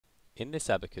In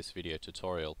this Abacus video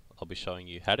tutorial, I'll be showing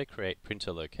you how to create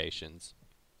printer locations.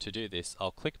 To do this, I'll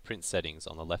click Print Settings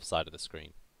on the left side of the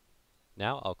screen.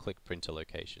 Now I'll click Printer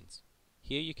Locations.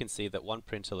 Here you can see that one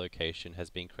printer location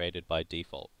has been created by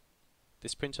default.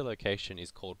 This printer location is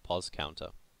called POS Counter.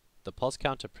 The POS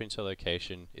Counter printer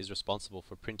location is responsible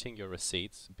for printing your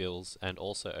receipts, bills, and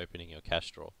also opening your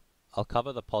cash drawer. I'll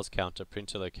cover the POS Counter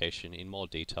printer location in more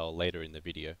detail later in the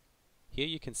video. Here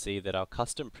you can see that our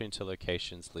custom printer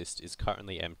locations list is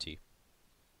currently empty.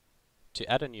 To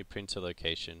add a new printer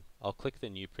location, I'll click the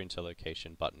New Printer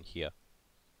Location button here.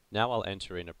 Now I'll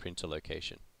enter in a printer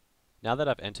location. Now that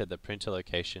I've entered the printer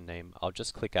location name, I'll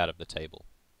just click out of the table.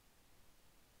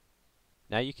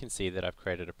 Now you can see that I've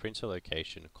created a printer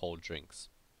location called Drinks.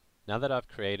 Now that I've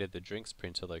created the Drinks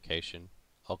printer location,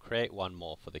 I'll create one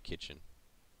more for the kitchen.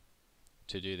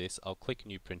 To do this, I'll click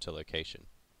New Printer Location.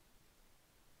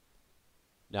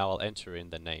 Now I'll enter in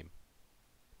the name.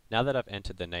 Now that I've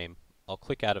entered the name, I'll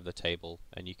click out of the table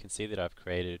and you can see that I've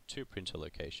created two printer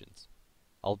locations.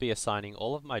 I'll be assigning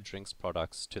all of my drinks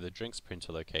products to the drinks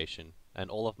printer location and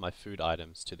all of my food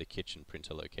items to the kitchen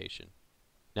printer location.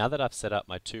 Now that I've set up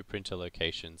my two printer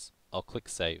locations, I'll click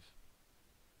Save.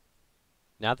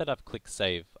 Now that I've clicked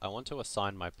Save, I want to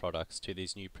assign my products to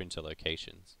these new printer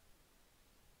locations.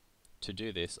 To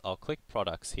do this, I'll click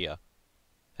Products here,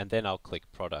 and then I'll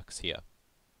click Products here.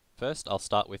 First, I'll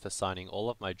start with assigning all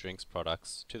of my drinks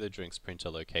products to the drinks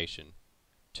printer location.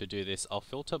 To do this, I'll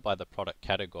filter by the product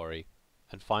category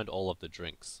and find all of the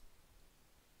drinks.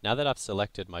 Now that I've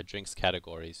selected my drinks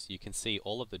categories, you can see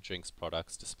all of the drinks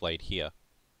products displayed here.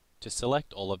 To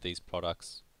select all of these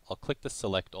products, I'll click the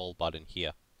Select All button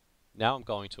here. Now I'm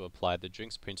going to apply the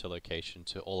drinks printer location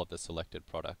to all of the selected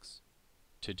products.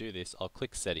 To do this, I'll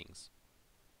click Settings.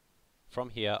 From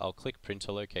here, I'll click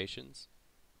Printer Locations,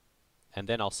 and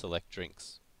then I'll select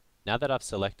Drinks. Now that I've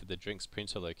selected the Drinks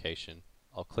printer location,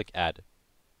 I'll click Add.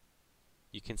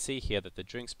 You can see here that the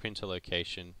Drinks printer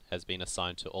location has been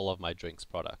assigned to all of my drinks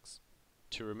products.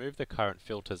 To remove the current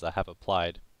filters I have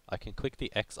applied, I can click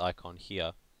the X icon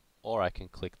here, or I can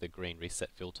click the green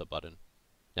Reset Filter button.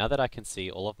 Now that I can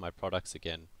see all of my products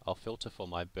again, I'll filter for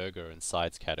my burger and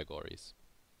sides categories.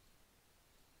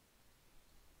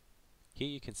 Here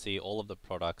you can see all of the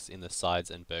products in the sides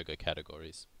and burger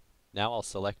categories. Now I'll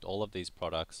select all of these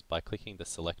products by clicking the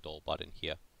Select All button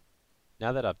here.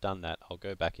 Now that I've done that, I'll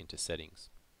go back into Settings.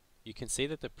 You can see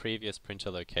that the previous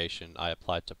printer location I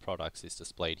applied to products is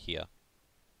displayed here.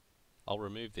 I'll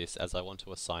remove this as I want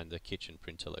to assign the kitchen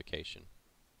printer location.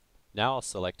 Now I'll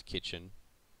select Kitchen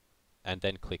and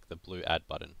then click the blue Add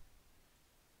button.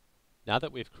 Now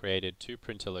that we've created two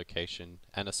printer locations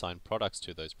and assigned products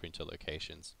to those printer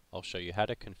locations, I'll show you how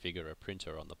to configure a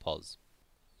printer on the POS.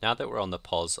 Now that we're on the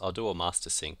POS, I'll do a master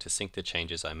sync to sync the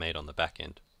changes I made on the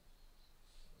backend.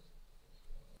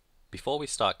 Before we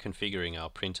start configuring our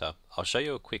printer, I'll show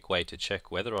you a quick way to check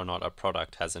whether or not a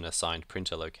product has an assigned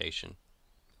printer location.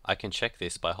 I can check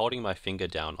this by holding my finger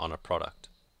down on a product.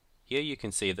 Here you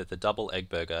can see that the double egg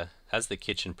burger has the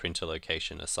kitchen printer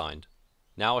location assigned.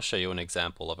 Now I'll show you an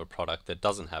example of a product that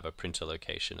doesn't have a printer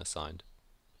location assigned.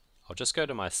 I'll just go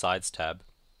to my Sides tab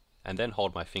and then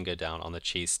hold my finger down on the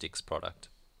cheese sticks product.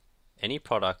 Any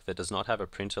product that does not have a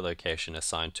printer location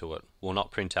assigned to it will not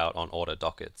print out on order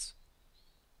dockets.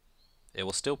 It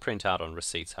will still print out on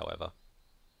receipts, however.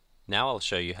 Now I'll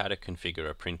show you how to configure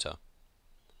a printer.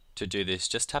 To do this,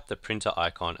 just tap the printer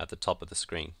icon at the top of the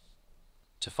screen.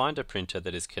 To find a printer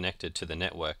that is connected to the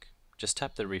network, just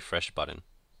tap the Refresh button.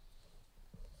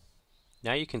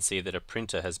 Now you can see that a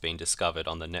printer has been discovered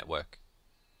on the network.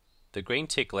 The green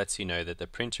tick lets you know that the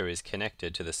printer is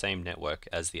connected to the same network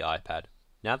as the iPad.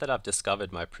 Now that I've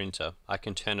discovered my printer, I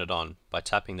can turn it on by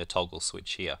tapping the toggle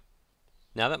switch here.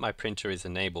 Now that my printer is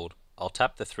enabled, I'll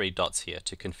tap the three dots here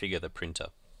to configure the printer.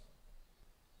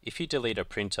 If you delete a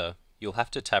printer, you'll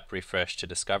have to tap Refresh to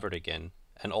discover it again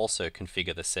and also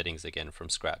configure the settings again from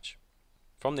scratch.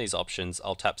 From these options,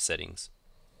 I'll tap Settings.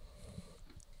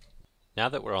 Now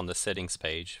that we're on the settings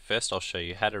page, first I'll show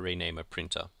you how to rename a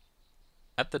printer.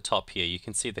 At the top here you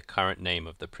can see the current name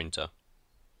of the printer.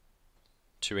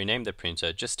 To rename the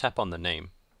printer, just tap on the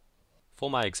name. For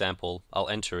my example, I'll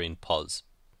enter in POS.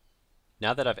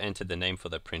 Now that I've entered the name for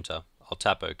the printer, I'll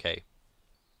tap OK.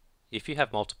 If you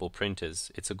have multiple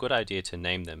printers, it's a good idea to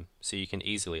name them so you can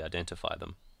easily identify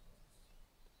them.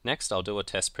 Next, I'll do a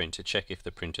test print to check if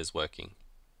the printer's working.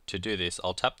 To do this,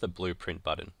 I'll tap the blue Print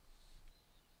button.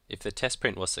 If the test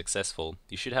print was successful,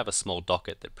 you should have a small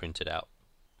docket that printed out.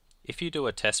 If you do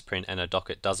a test print and a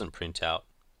docket doesn't print out,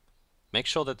 make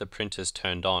sure that the printer's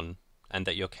turned on and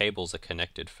that your cables are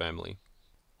connected firmly.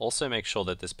 Also make sure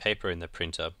that there's paper in the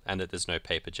printer and that there's no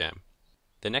paper jam.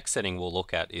 The next setting we'll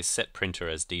look at is set printer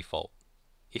as default.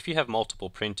 If you have multiple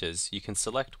printers, you can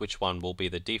select which one will be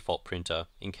the default printer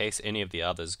in case any of the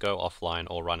others go offline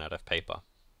or run out of paper.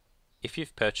 If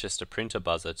you've purchased a printer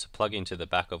buzzer to plug into the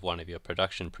back of one of your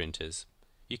production printers,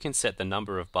 you can set the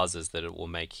number of buzzers that it will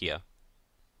make here.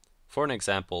 For an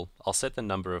example, I'll set the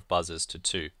number of buzzers to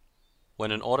 2.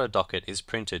 When an order docket is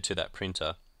printed to that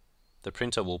printer, the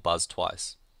printer will buzz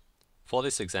twice. For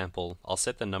this example, I'll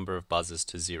set the number of buzzers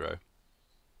to 0.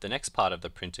 The next part of the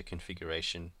printer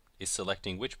configuration is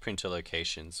selecting which printer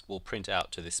locations will print out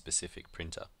to this specific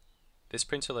printer. This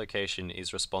printer location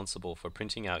is responsible for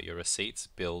printing out your receipts,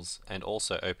 bills, and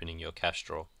also opening your cash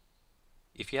drawer.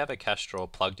 If you have a cash drawer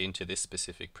plugged into this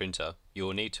specific printer, you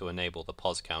will need to enable the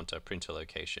POS Counter printer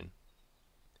location.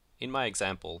 In my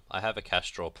example, I have a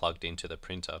cash drawer plugged into the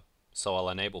printer, so I'll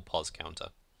enable POS Counter.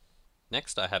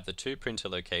 Next, I have the 2 printer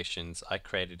locations I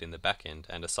created in the backend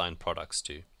and assigned products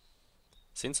to.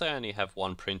 Since I only have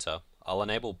one printer, I'll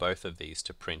enable both of these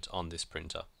to print on this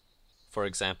printer. For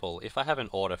example, if I have an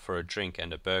order for a drink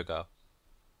and a burger,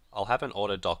 I'll have an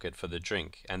order docket for the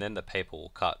drink and then the paper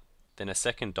will cut. Then a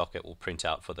second docket will print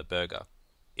out for the burger.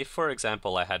 If, for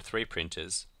example, I had 3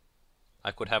 printers,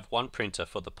 I could have one printer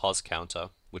for the POS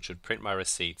Counter, which would print my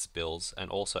receipts, bills, and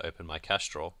also open my cash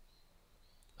drawer.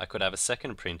 I could have a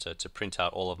second printer to print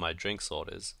out all of my drinks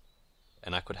orders,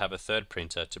 and I could have a third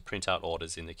printer to print out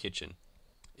orders in the kitchen.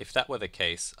 If that were the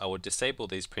case, I would disable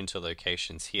these printer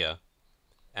locations here,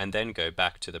 and then go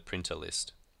back to the printer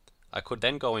list. I could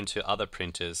then go into other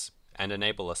printers and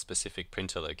enable a specific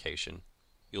printer location.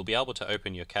 You'll be able to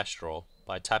open your cash drawer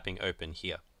by tapping open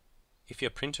here. If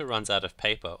your printer runs out of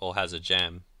paper or has a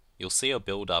jam, you'll see a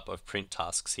build-up of print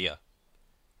tasks here.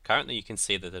 Currently you can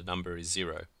see that the number is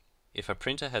 0. If a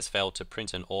printer has failed to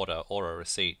print an order or a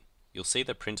receipt, you'll see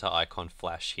the printer icon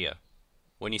flash here.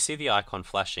 When you see the icon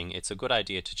flashing, it's a good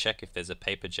idea to check if there's a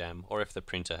paper jam or if the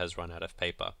printer has run out of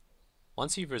paper.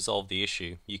 Once you've resolved the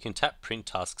issue, you can tap Print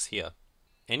Tasks here.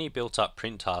 Any built-up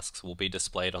print tasks will be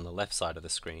displayed on the left side of the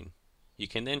screen. You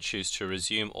can then choose to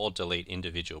resume or delete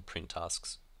individual print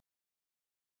tasks.